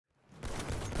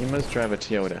You must drive a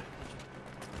Toyota.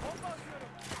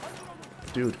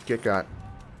 Dude, get got.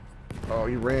 Oh,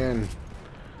 he ran.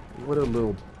 What a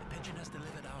little...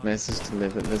 Message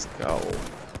delivered. Let's go.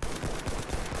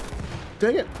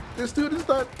 Dang it! This dude is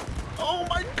not... Oh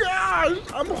my gosh!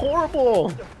 I'm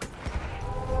horrible!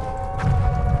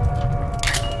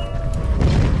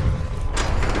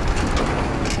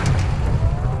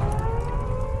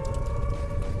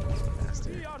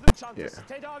 Yeah.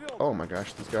 Oh my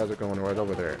gosh, these guys are going right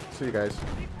over there. See you guys.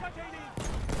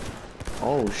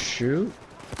 Oh shoot.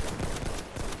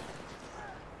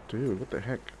 Dude, what the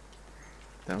heck?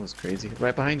 That was crazy.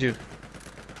 Right behind you.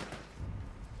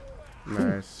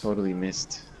 Nice. Totally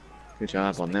missed. Good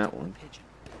job on that one.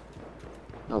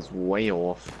 That was way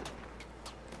off.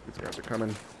 These guys are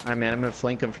coming. Alright man, I'm gonna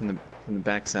flank him from the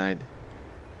backside.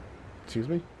 Excuse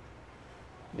me?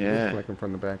 Yeah. Flank him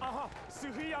from the back.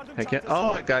 Heck yeah.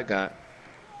 Oh, I got.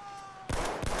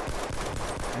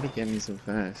 How'd he get me so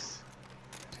fast?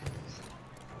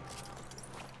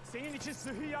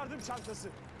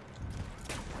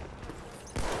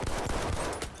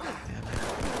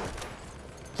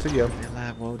 See ya.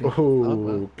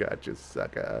 Oh, gotcha,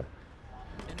 sucker.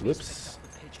 Whoops.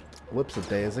 Whoops a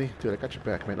daisy. Dude, I got your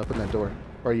back, man. Open that door.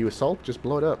 Are you assault? Just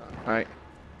blow it up. Alright.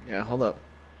 Yeah, hold up.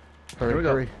 Hurry,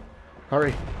 hurry.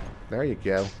 Hurry. There you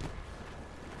go.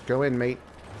 Go in, mate.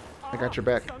 I got your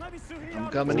back. I'm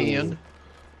coming in.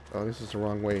 Oh, this is the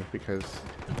wrong way because...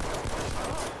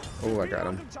 Oh, I got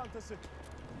him.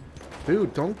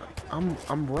 Dude, don't...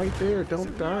 I'm right there.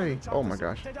 Don't die. Oh my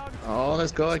gosh. Oh,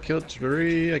 let's go. I killed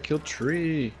three.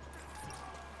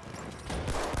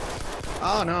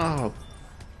 Oh no.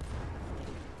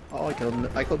 Oh,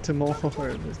 I killed two more. Let's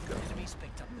go.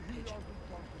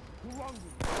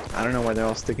 I don't know why they're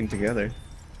all sticking together.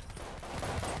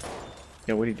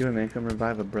 Yo, what are you doing, man? Come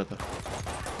revive a brother.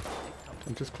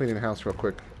 I'm just cleaning the house real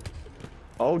quick.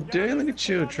 Oh, dang, look at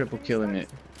you, triple killing it.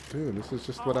 Dude, this is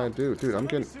just what I do. Dude, I'm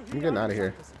getting out of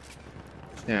here.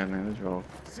 Yeah, man, let's roll.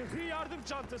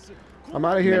 I'm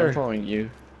out of here. Man, I'm following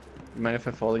you. You mind if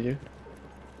I follow you?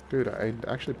 Dude, I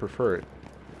actually prefer it.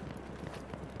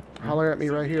 Holler at me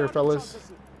right here,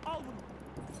 fellas.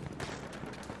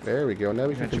 There we go. Now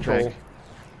we can control.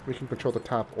 We can control the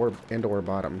top or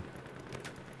bottom.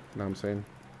 You know what I'm saying?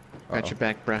 Got your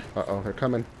back, bruh. Uh-oh, they're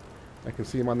coming. I can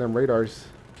see them on them radars.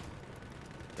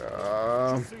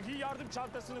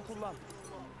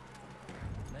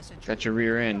 Got your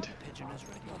rear end.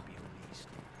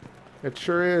 It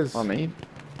sure is. Oh, man.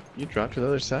 You dropped to the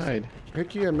other side.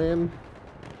 Heck yeah, man.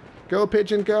 Go,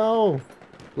 Pigeon, go.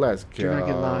 Let's go. Do not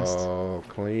get lost.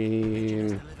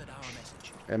 Clean.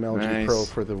 MLG Nice. Pro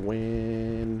for the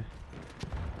win.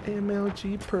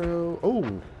 MLG Pro.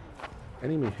 Oh.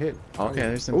 Enemy hit. Okay,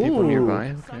 there's some people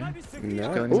nearby. Okay.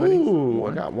 No. Ooh,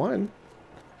 I got one.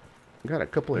 I got a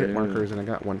couple hit markers and I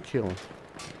got one kill.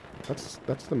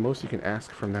 That's the most you can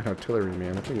ask from that artillery,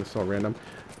 man. I think it's so random.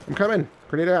 I'm coming.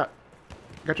 Grenade out.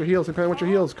 Got your heals. I'm coming with your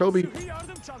heals, Kobe.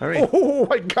 Hurry. Oh,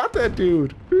 I got that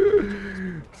dude.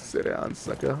 Sit down,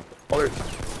 sucker. Oh,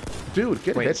 dude,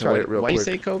 get headshot it real quick. Why you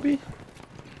say Kobe?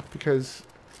 Because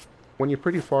when you're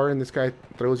pretty far and this guy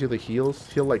throws you the heals,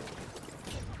 he'll like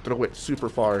throw it super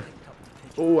far.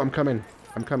 Oh, I'm coming.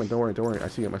 I'm coming. Don't worry, don't worry. I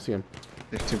see him. I see him.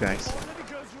 There's two guys.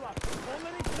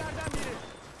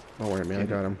 Don't worry, man. I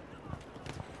got him.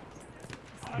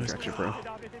 I got you, bro.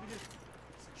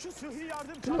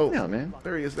 Oh, no, man.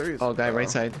 There he is. There he is. Oh, guy right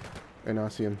side. And I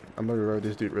see him. I'm gonna revive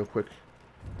this dude real quick.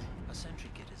 A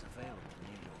sentry kit is available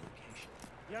near your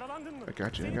location. I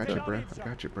got you. I got you, bro. I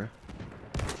got you, bro.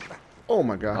 Oh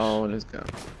my gosh. Oh, let's go.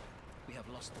 We have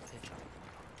lost the Pigeon.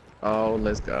 Oh,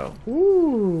 let's go.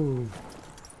 Woo!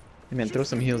 Hey, man, throw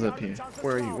some heals up here.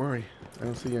 Where are you? Where are you? I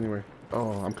don't see you anywhere.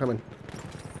 Oh, I'm coming.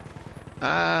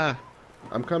 Ah!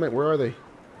 I'm coming. Where are they?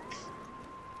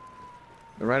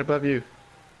 They're right above you.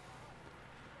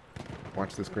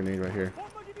 Watch this grenade right here.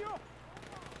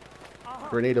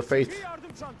 Grenade of faith.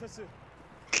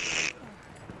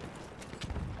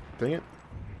 Dang it.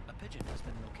 A pigeon has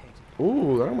been located.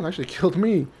 Ooh, that one actually killed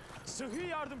me.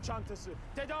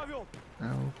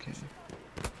 Okay.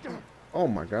 Oh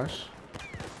my gosh.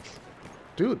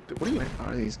 Dude, what are you... Where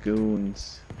are these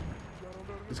goons?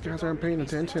 These guys aren't paying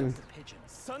attention.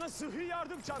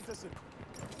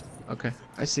 Okay,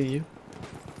 I see you.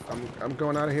 I'm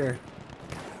going out of here.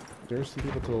 There's some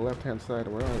people to the left-hand side.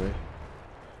 Where are they?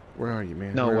 Where are you,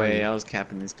 man? No Where way, I was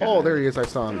capping this guy. Oh, there he is. I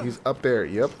saw him. He's up there.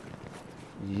 Yep.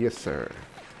 Yes, sir.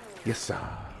 Yes, sir.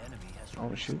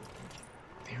 Oh, shoot.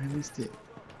 They released it.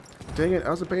 Dang it. I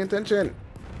wasn't paying attention.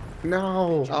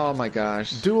 No. Oh my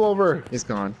gosh. Do over. It's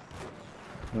gone.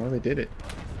 No, they did it.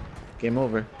 Game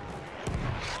over.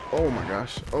 Oh my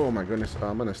gosh. Oh my goodness.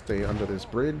 I'm gonna stay under this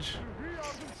bridge.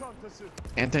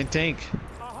 Anti-tank.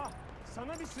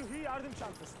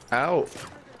 Ow.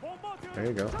 There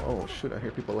you go. Oh shoot, I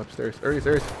hear people upstairs. There he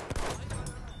is.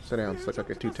 Sit down. It's like I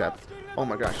get two-tapped. Oh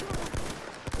my gosh.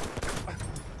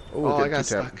 Oh, I got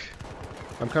two-tapped.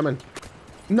 stuck. I'm coming.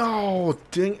 No,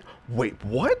 dang. Wait,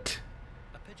 what?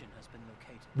 A pigeon has been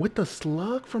located. With the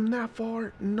slug from that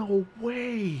far? No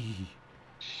way.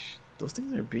 Those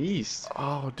things are beasts.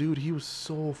 Oh, dude, he was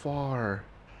so far.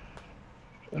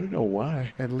 I don't know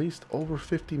why. At least over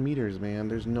 50 meters, man.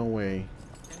 There's no way.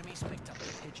 Enemies picked up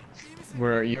the pigeon.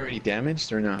 Were you already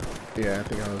damaged or not? Yeah, I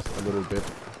think I was a little bit.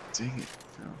 Dang it.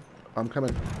 I'm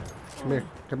coming. Come here.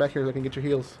 Come back here so I can get your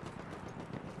heals.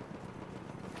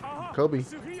 Kobe.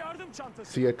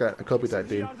 See, I Kobe that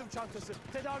dude.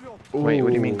 Wait, what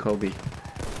do you mean Ooh. Kobe?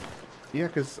 Yeah,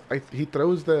 because he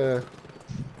throws the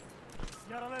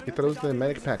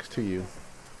medic packs to you.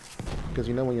 Because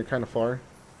you know when you're kind of far.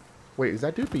 Wait, is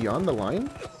that dude beyond the line?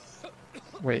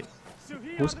 Wait,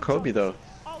 who's Kobe though?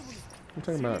 I'm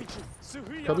talking about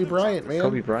Kobe Bryant, man.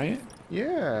 Kobe Bryant?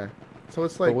 Yeah. So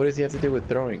it's But like what does he have to do with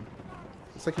throwing?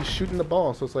 it's like he's shooting the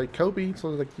ball. So it's like Kobe. So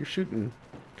it's like you're shooting.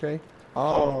 Okay.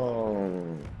 Oh.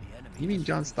 You mean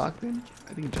John Stockton?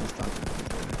 I think John Stockton.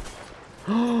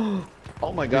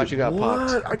 Oh my gosh, you got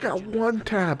what? popped. I got one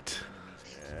tapped.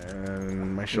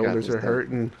 And my shoulders this are done.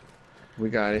 hurting. We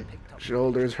got it.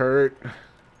 Shoulders hurt.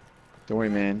 Don't worry,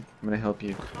 man. I'm gonna help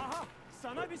you.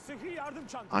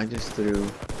 I just threw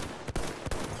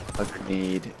a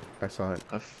grenade I saw it.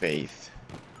 of faith.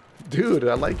 Dude,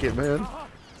 I like it, man.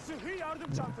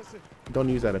 Don't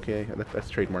use that, okay? That's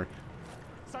trademark.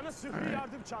 Alright.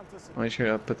 I'll make sure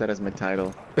I'll put that as my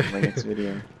title in my next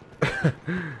video.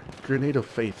 Grenade of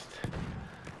faith.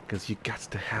 Because you got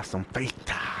to have some faith.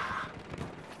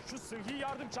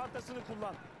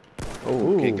 Oh,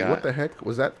 Ooh, okay, got what it. the heck?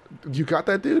 Was that? You got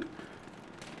that, dude?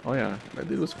 Oh yeah. That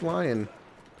dude was flying.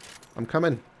 I'm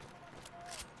coming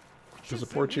to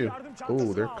support you.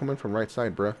 Oh, they're coming from right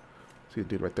side, bruh. See the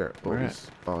dude right there. Oh, Where at?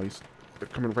 they're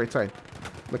coming right side.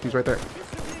 Look, he's right there.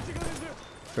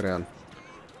 Sit down.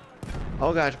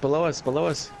 Oh gosh, below us, below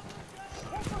us.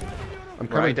 I'm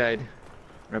Where I coming. died.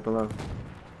 Right below.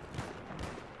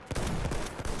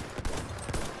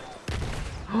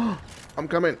 I'm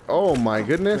coming. Oh my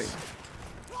goodness.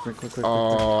 Quick, quick, quick.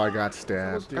 Oh, I got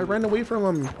stabbed. I ran away from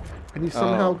him,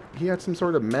 and he had some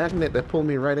sort of magnet that pulled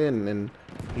me right in, and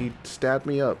he stabbed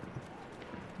me up.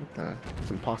 What the? It's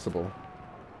impossible.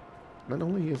 Not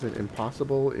only is it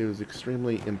impossible, it was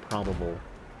extremely improbable.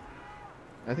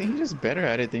 I think he's just better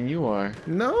at it than you are.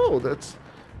 No,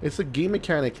 it's a game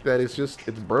mechanic that is just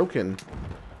it's broken.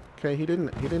 Okay, he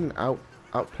didn't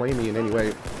outplay me in any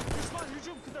way.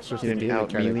 It's just He a didn't game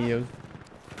out mechanic. melee you.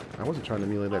 I wasn't trying to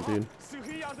melee that dude.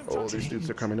 Oh, these dudes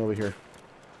are coming over here.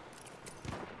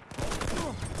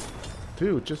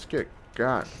 Dude, just get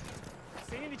got.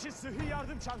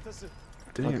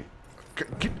 Damn.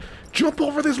 Jump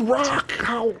over this rock!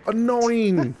 How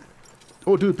annoying!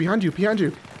 Oh, dude, behind you, behind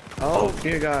you. Oh,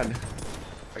 dear God.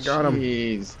 I got him.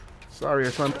 Jeez. Sorry, I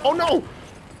saw him. Oh, no!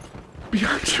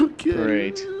 Behind you again.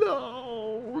 Great.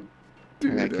 No. I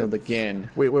Dude. got killed again.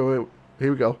 Wait.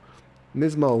 Here we go.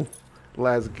 Nismo.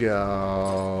 Let's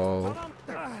go.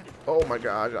 Oh my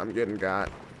gosh, I'm getting got.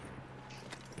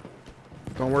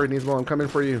 Don't worry, Nismo, I'm coming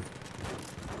for you.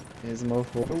 Ismo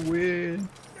for the win.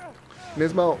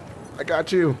 Nismo, I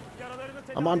got you.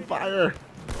 I'm on fire.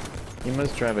 You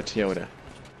must drive a Toyota.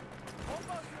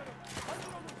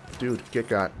 Dude, get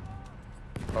got.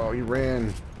 Oh, he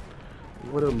ran.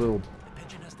 What a little... The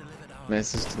pigeon has delivered our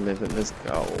Message delivered. Let's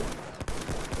go.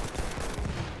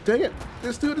 Dang it.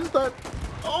 This dude is not...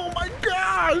 Oh my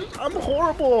gosh, I'm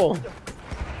horrible.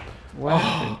 What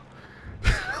happened?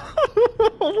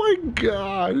 Oh my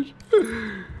gosh.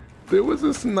 There was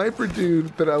a sniper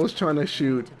dude that I was trying to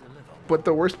shoot. But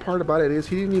the worst part about it is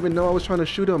he didn't even know I was trying to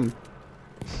shoot him.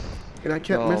 And I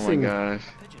kept missing. Oh my gosh.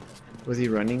 Was he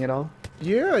running at all?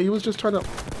 Yeah, he was just trying to...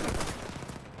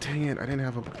 Dang it, I didn't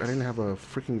have a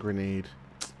freaking grenade.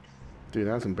 Dude,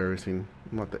 that was embarrassing.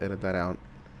 I'm gonna have to edit that out.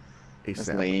 That's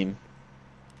ASAP. lame.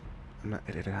 I'm gonna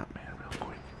edit it out, man, real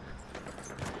quick.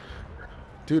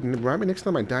 Dude, remind me next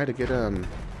time I die to get A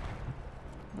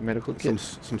medical kit.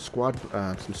 some squad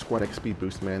XP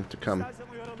boost, man, to come.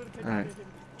 Alright.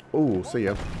 Oh, see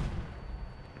ya.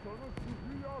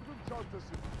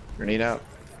 Grenade out.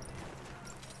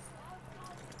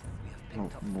 Oh,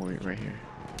 boy, right here.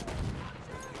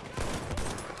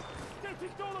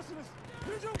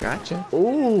 Gotcha.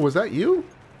 Oh, was that you?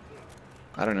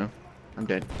 I don't know. I'm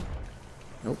dead.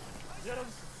 Nope.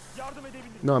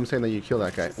 No, I'm saying that you kill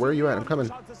that guy. Where are you at? I'm coming.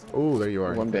 Oh, there you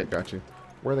are. One bit. Got you.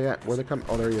 Where are they at? Where are they coming?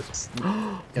 Oh, there he is.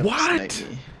 Yep, What? sniped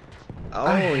me. Oh,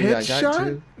 A yeah, I got headshot?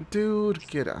 two. Dude,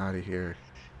 get out of here.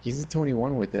 He's a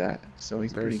 21 with that, so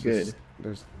he's pretty good.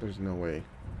 There's no way.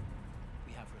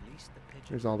 We have released the Pigeon.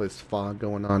 There's all this fog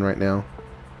going on right now.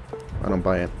 I don't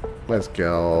buy it. Let's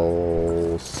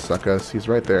go, suckers. He's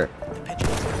right there.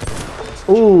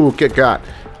 Ooh, get got.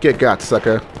 Get got,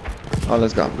 sucker. Oh,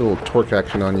 let's go. A little torque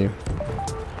action on you.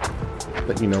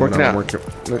 Let you know Torque when I'm out. working.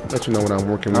 Let you know when I'm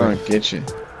working I'm with. gonna get you.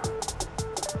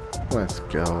 Let's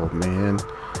go, man.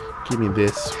 Give me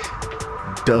this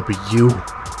W.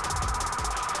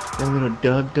 A little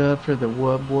dub for the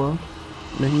wub.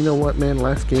 Man, you know what, man?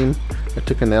 Last game, I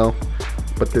took an L,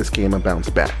 but this game I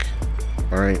bounced back.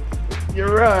 Alright?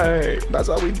 You're right. That's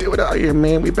how we do it out here,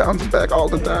 man. We bounce back all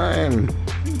the time.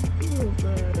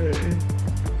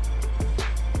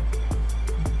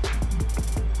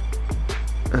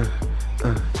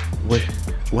 Wait.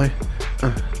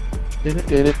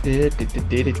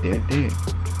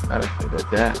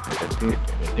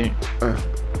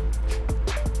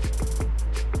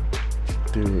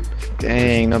 Dude.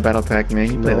 Dang, no battle pack,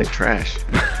 man. You play No. like trash.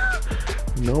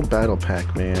 No battle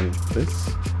pack, man. This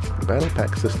battle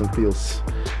pack system feels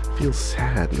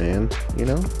sad, man. You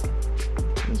know?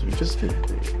 Just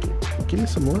give me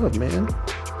some love, man.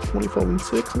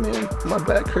 24-6, man. My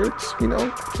back hurts, you know,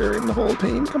 carrying the whole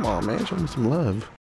team. Come on, man. Show me some love.